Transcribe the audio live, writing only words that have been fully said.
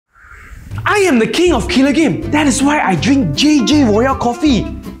I am the king of killer game. That is why I drink JJ Royal coffee.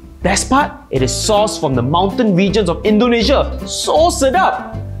 Best part, it is sourced from the mountain regions of Indonesia. So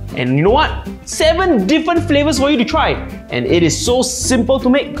sedap. And you know what? 7 different flavors for you to try. And it is so simple to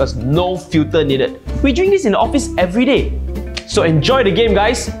make because no filter needed. We drink this in the office every day. So enjoy the game,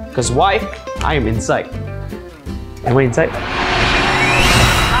 guys. Because why? I am inside. Am I inside?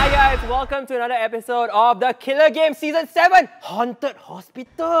 Hi guys, welcome to another episode of the Killer Game Season 7 Haunted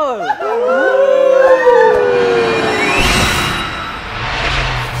Hospital.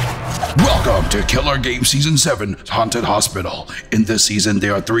 Welcome to Killer Game Season 7 Haunted Hospital. In this season,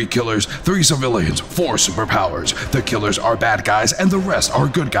 there are 3 killers, 3 civilians, 4 superpowers. The killers are bad guys and the rest are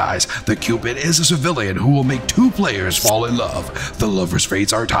good guys. The Cupid is a civilian who will make 2 players fall in love. The lovers'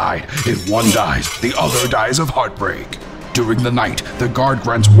 fates are tied. If one dies, the other dies of heartbreak. During the night, the guard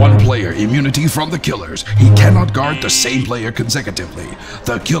grants 1 player immunity from the killers. He cannot guard the same player consecutively.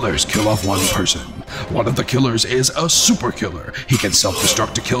 The killers kill off 1 person. One of the killers is a super killer. He can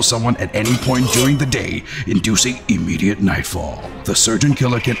self-destruct to kill someone at any point during the day, inducing immediate nightfall. The surgeon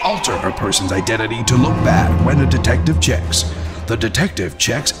killer can alter a person's identity to look bad when a detective checks. The detective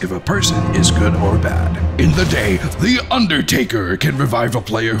checks if a person is good or bad. In the day, the Undertaker can revive a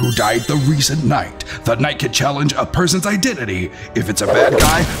player who died the recent night. The Knight can challenge a person's identity. If it's a bad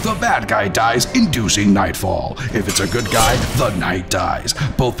guy, the bad guy dies, inducing nightfall. If it's a good guy, the Knight dies.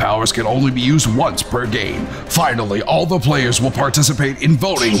 Both powers can only be used once per game. Finally, all the players will participate in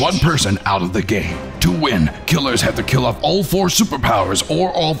voting 1 person out of the game. To win, killers have to kill off all 4 superpowers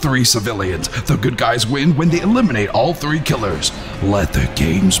or all 3 civilians. The good guys win when they eliminate all 3 killers. Let the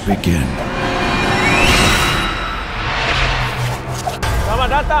games begin. Selamat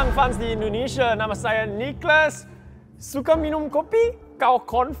datang fans di Indonesia. Nama saya Nicholas. Suka minum kopi? Kau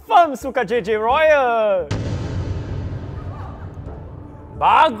confirm suka JJ Royal.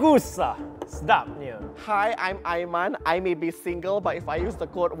 Bagus lah. Sedapnya. Hi, I'm Aiman. I may be single, but if I use the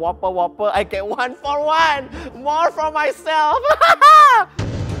code WHOPPERWHOPPER, I get 1 for 1. More for myself.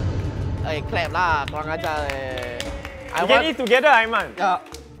 Hey, clap lah. Kurang ajar leh. We can eat together, Aiman.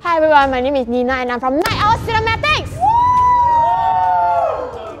 Hi everyone, my name is Nina and I'm from Night Owl Cinematics!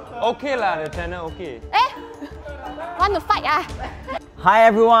 Okay lah, the channel okay. Want to fight ah? Hi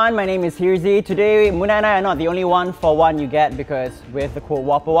everyone, my name is Hirzi. Today, Muna and I are not the only 1 for 1 you get because with the code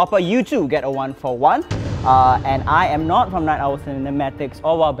Whopper Whopper, you too get a 1 for 1. And I am not from Night Owl Cinematics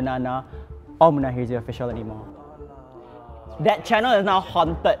or Wow Banana or Muna Hirzi Official anymore. That channel is now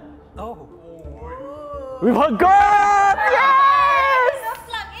haunted. Oh. We forgot! Yes!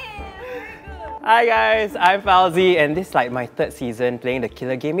 Hi guys, I'm Falzi and this is like my 3rd season playing the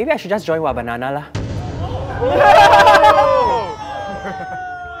killer game. Maybe I should just join Wow Banana lah.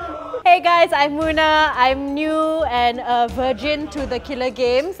 Hey guys, I'm Muna. I'm new and a virgin to the killer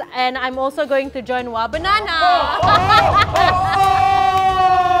games and I'm also going to join Wow Banana.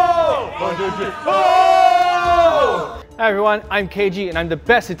 Hi everyone, I'm KG and I'm the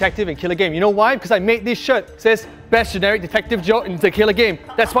best detective in Killer Game. You know why? Because I made this shirt. It says best generic detective joke in the Killer Game.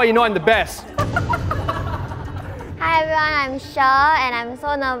 That's why you know I'm the best. Hi everyone, I'm Sher and I'm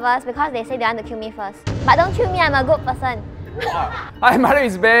so nervous because they say they want to kill me first. But don't kill me, I'm a good person. Hi, my name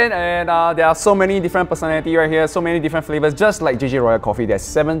is Ben and there are so many different personalities right here, so many different flavors. Just like JJ Royal Coffee, there's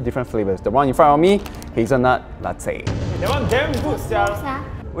 7 different flavors. The one in front of me, hazelnut latte. That one damn good, Sia.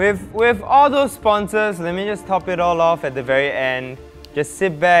 With all those sponsors, let me just top it all off at the very end. Just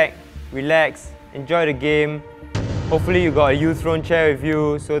sit back, relax, enjoy the game. Hopefully you got a youth throne chair with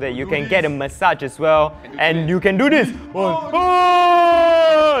you so that you can get a massage as well. And you can do this.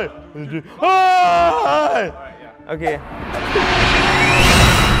 Okay.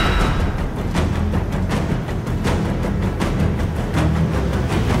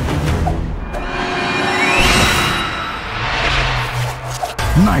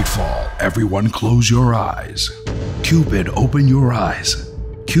 Nightfall. Everyone close your eyes. Cupid, open your eyes.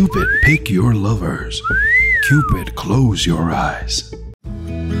 Cupid, pick your lovers. Cupid, close your eyes.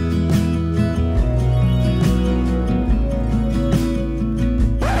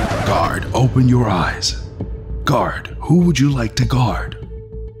 Guard, open your eyes. Guard, who would you like to guard?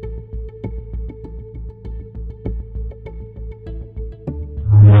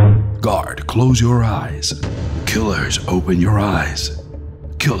 Guard, close your eyes. Killers, open your eyes.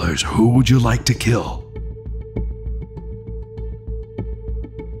 Killers, who would you like to kill?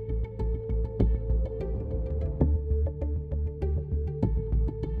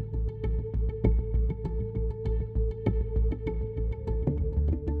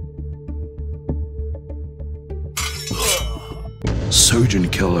 Surgeon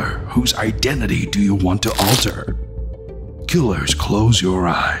killer, whose identity do you want to alter? Killers, close your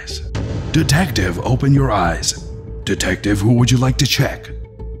eyes. Detective, open your eyes. Detective, who would you like to check?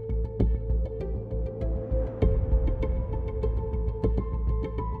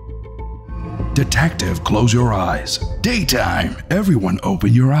 Detective, close your eyes. Daytime, everyone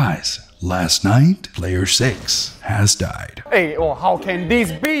open your eyes. Last night, player 6 has died. Hey, oh, how can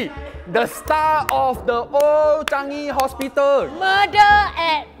this be? The star of the old Changi Hospital. Murder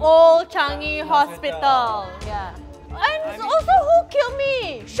at Old Changi Hospital. Yeah. And also, who killed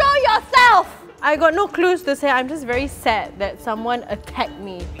me? Show yourself! I got no clues to say. I'm just very sad that someone attacked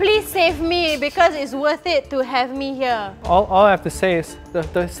me. Please save me because it's worth it to have me here. All I have to say is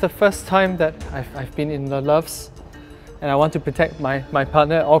it's the first time that I've been in the loves, and I want to protect my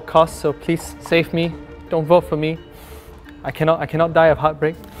partner at all costs, so please save me. Don't vote for me. I cannot die of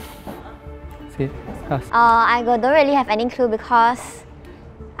heartbreak. See? I don't really have any clue because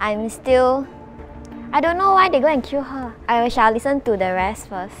I don't know why they go and kill her. I shall listen to the rest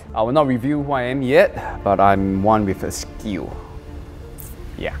first. I will not reveal who I am yet, but I'm one with a skill.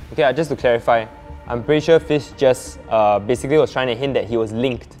 Yeah. Okay, just to clarify, I'm pretty sure Fish just basically was trying to hint that he was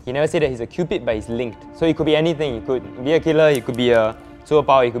linked. He never said that he's a Cupid, but he's linked. So he could be anything. He could be a killer, he could be a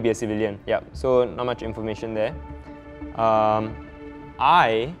superpower, he could be a civilian. Yeah, so not much information there.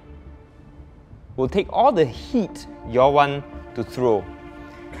 I will take all the heat you all want to throw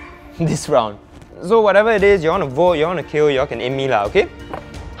this round. So whatever it is, you want to vote, you want to kill, you all can aim me lah, okay?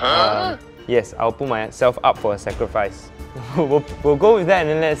 Yes, I'll put myself up for a sacrifice. we'll go with that and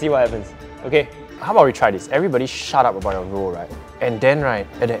then let's see what happens. Okay? How about we try this? Everybody shut up about your role, right? And then, right,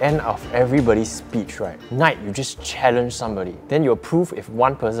 at the end of everybody's speech, right, Knight, you just challenge somebody. Then you approve if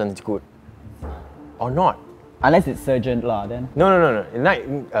one person is good or not. Unless it's Surgeon lah, then. No.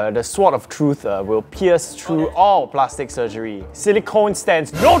 Knight, the sword of truth will pierce through all plastic surgery. Silicone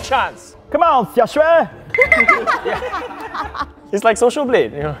stands no chance. Come on, Xia Xue! Yeah. It's like Social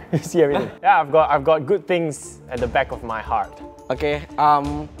Blade, you know, you see everything. Yeah, I've got good things at the back of my heart. Okay,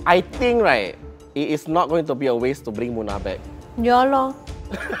 I think, right, it is not going to be a waste to bring Muna back. Yeah lor.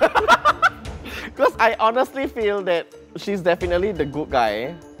 Because I honestly feel that she's definitely the good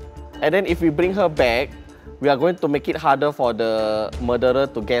guy. And then if we bring her back, we are going to make it harder for the murderer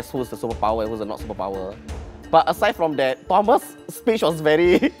to guess who's the superpower and who's the not superpower. But aside from that, Thomas' speech was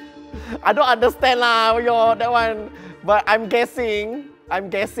very... I don't understand lah, that one. But I'm guessing,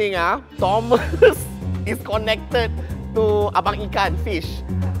 Thomas is connected to Abang Ikan, Fish.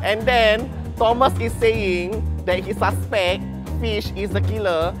 And then Thomas is saying that he suspects Fish is the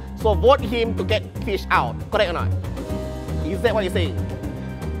killer, so vote him to get Fish out. Correct or not? Is that what you're saying?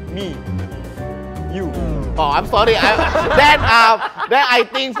 Me. You. Oh, I'm sorry. Then I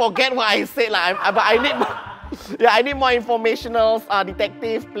think forget what I said lah. But I need more. Yeah, I need more informationals.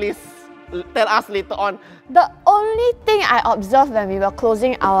 Detective, please tell us later on. The only thing I observed when we were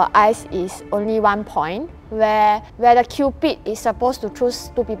closing our eyes is only one point where the Cupid is supposed to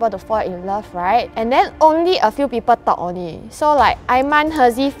choose two people to fall in love, right? And then only a few people talk only. So like Aiman,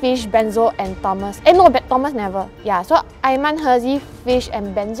 Herzi, Fish, Benzo, and Thomas. No, but Thomas never. Yeah, so Aiman, Herzi, Fish,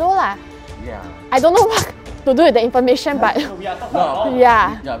 and Benzo lah. Yeah. I don't know what to do with the information, but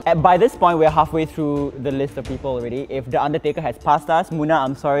yeah. By this point, we're halfway through the list of people already. If the Undertaker has passed us, Muna,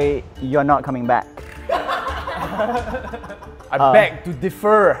 I'm sorry, you're not coming back. I beg to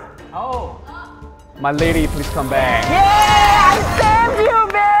differ. Oh. My lady, please come back. Yeah, I saved you,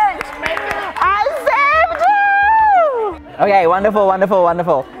 bitch! I saved you! Okay,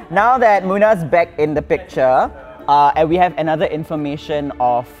 wonderful. Now that Muna's back in the picture, and we have another information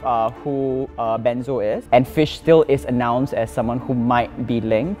of who Benzo is, and Fish still is announced as someone who might be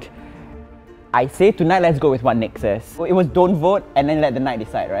linked. I say tonight, let's go with what Nick says. It was don't vote and then let the night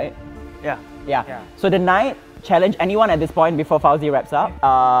decide, right? Yeah. So the night, challenge anyone at this point before Fauzi wraps up.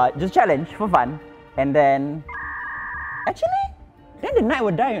 Just challenge for fun. And then... Actually, then the night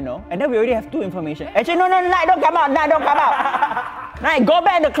will die, you know. And then we already have two information. Actually, no, night don't come out, Night, go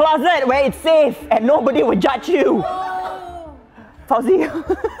back in the closet where it's safe and nobody will judge you. Fauzi.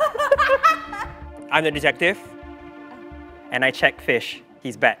 I'm the detective. And I check Fish.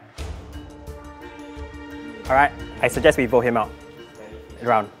 He's back. Alright, I suggest we vote him out.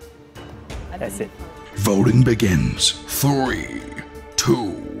 Round. That's it. Voting begins. 3,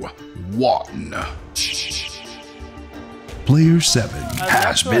 2, 1. Player 7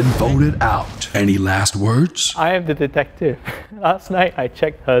 has been voted out. Any last words? I am the detective. Last night I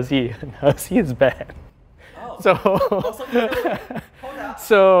checked Herzi and Herzi is bad. So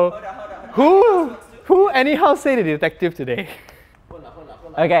who anyhow say the detective today?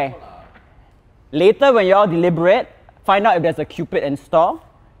 Okay. Later when you all deliberate, find out if there's a Cupid in store.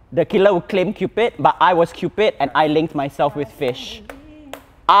 The killer will claim Cupid, but I was Cupid and I linked myself with Fish.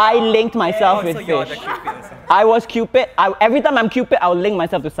 I linked myself with fish. I was Cupid. Every time I'm Cupid, I'll link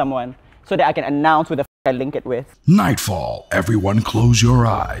myself to someone so that I can announce who the I link it with. Nightfall. Everyone close your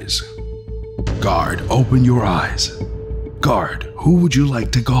eyes. Guard, open your eyes. Guard, who would you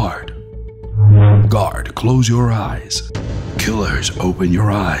like to guard? Guard, close your eyes. Killers, open your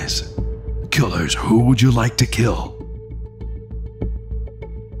eyes. Killers, who would you like to kill?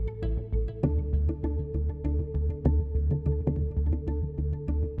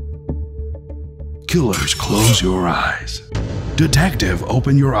 Killers, close your eyes. Detective,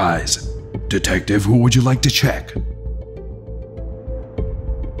 open your eyes. Detective, who would you like to check?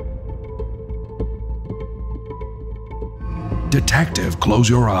 Detective, close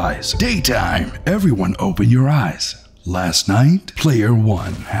your eyes. Daytime, everyone open your eyes. Last night, player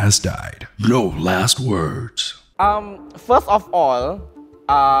 1 has died. No last words. First of all,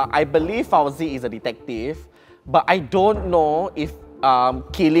 I believe Fauzi is a detective, but I don't know if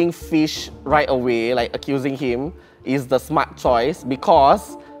killing Fish right away, like accusing him, is the smart choice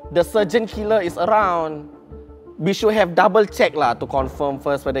because the surgeon killer is around. We should have double checked to confirm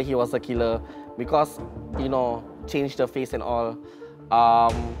first whether he was a killer because, you know, change the face and all.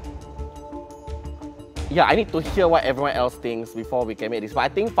 Yeah, I need to hear what everyone else thinks before we can make this. But I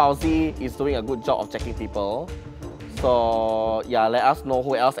think Fauzi is doing a good job of checking people. So yeah, let us know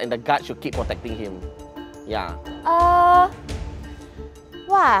who else, and the guard should keep protecting him. Yeah.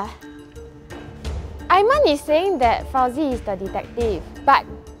 Wow. Ayman is saying that Fauzi is the detective, but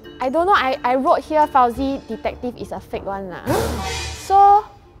I don't know, I wrote here Fauzi detective is a fake one. So,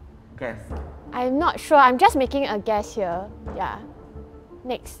 guess. I'm not sure, I'm just making a guess here. Yeah.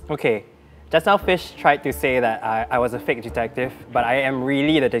 Next. Okay. Just now Fish tried to say that I was a fake detective, but I am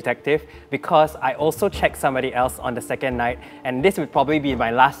really the detective because I also checked somebody else on the second night, and this would probably be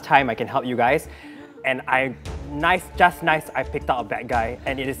my last time I can help you guys. And just nice, I picked out a bad guy,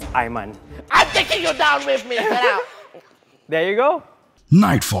 and it is Ayman. I'm taking you down with me, get out. There you go.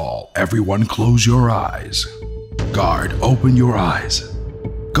 Nightfall, everyone close your eyes. Guard, open your eyes.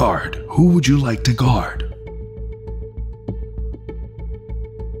 Guard, who would you like to guard?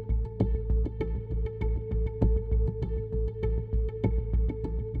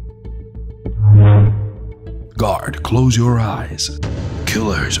 Guard, close your eyes.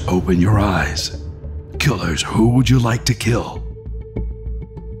 Killers, open your eyes. Killers, who would you like to kill?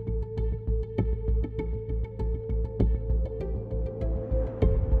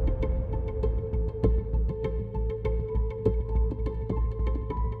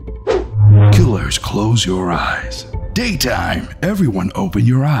 Killers, close your eyes. Daytime, everyone open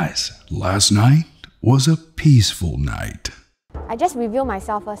your eyes. Last night was a peaceful night. I just reveal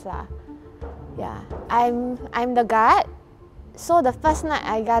myself first lah. Yeah, I'm the guard. So the first night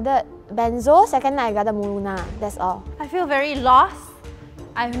I guarded Benzo, second night I guarded Muruna. That's all. I feel very lost.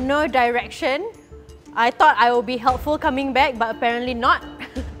 I have no direction. I thought I would be helpful coming back, but apparently not.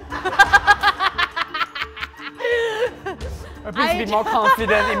 Please be more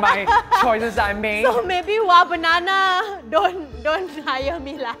confident in my choices I made. So maybe Banana, don't hire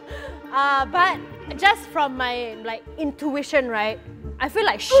me lah. But just from my intuition, right? I feel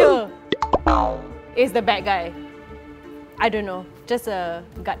like sure is the bad guy. I don't know, just a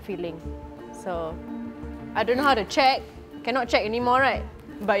gut feeling. So I don't know how to check. Cannot check anymore, right?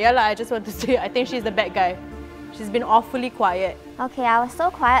 But yeah lah, I just want to say I think she's the bad guy. She's been awfully quiet. Okay, I was so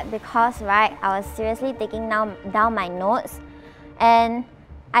quiet because I was seriously taking down my notes, and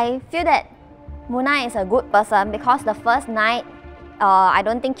I feel that Muna is a good person because the first night, I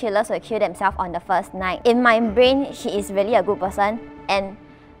don't think killers will kill themselves on the first night. In my brain, she is really a good person, and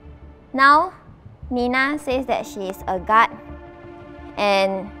now Nina says that she is a guard,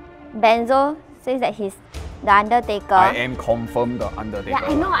 and Benzo says that he's the Undertaker. I am confirmed the Undertaker. Yeah,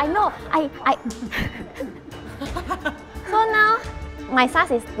 I know. So now, my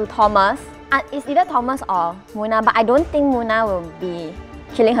sus is to Thomas. It's either Thomas or Muna, but I don't think Muna will be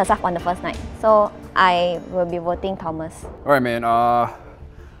killing herself on the first night. So I will be voting Thomas. Alright man,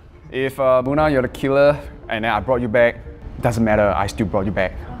 if Muna, you're the killer and then I brought you back, doesn't matter, I still brought you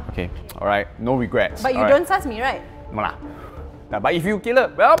back. Okay, alright, no regrets. But you don't sus me, right? Muna. But if you kill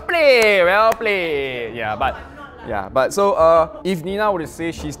her, well played. Yeah, but so if Nina were to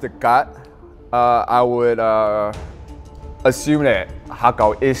say she's the guard, I would assume that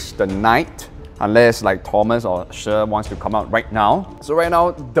Hakao is the knight, unless like Thomas or She wants to come out right now. So right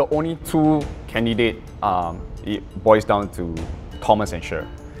now, the only two candidates, it boils down to Thomas and She.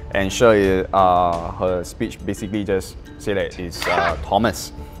 And She, her speech basically just say that it's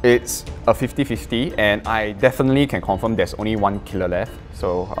Thomas. It's a 50-50, and I definitely can confirm there's only one killer left.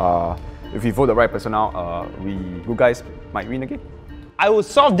 So if we vote the right person out, you guys might win the game. I will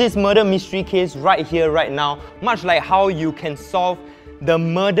solve this murder mystery case right here, right now, much like how you can solve the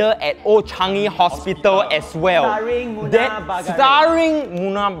murder at Old Changi Hospital as well. Starring Muna Bagharib. Starring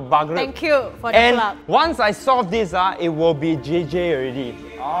Muna Bagharib. Thank you for the And club. once I solve this, it will be JJ already.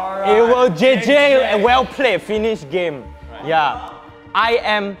 It will JJ, well played, finish game. Right. Yeah. I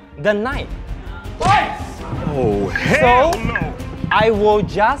am the knight. Oh, hell no! I will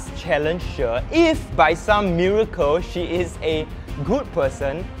just challenge her. If by some miracle she is a good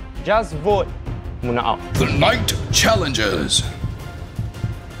person, just vote Muna out. The knight challenges.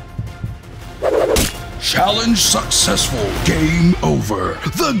 Challenge successful. Game over.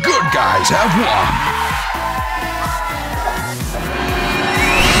 The good guys have won.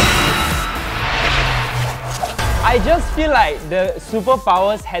 I just feel like the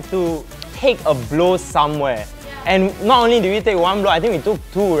superpowers had to take a blow somewhere. And not only did we take one blow, I think we took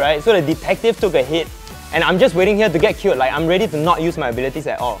two, right? So the detective took a hit. And I'm just waiting here to get killed. Like, I'm ready to not use my abilities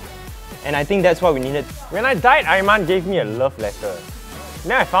at all. And I think that's what we needed. When I died, Aiman gave me a love letter.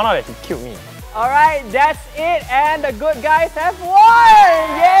 Then I found out that he killed me. Alright, that's it, and the good guys have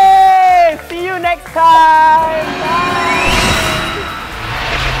won! Yay! See you next time! Bye!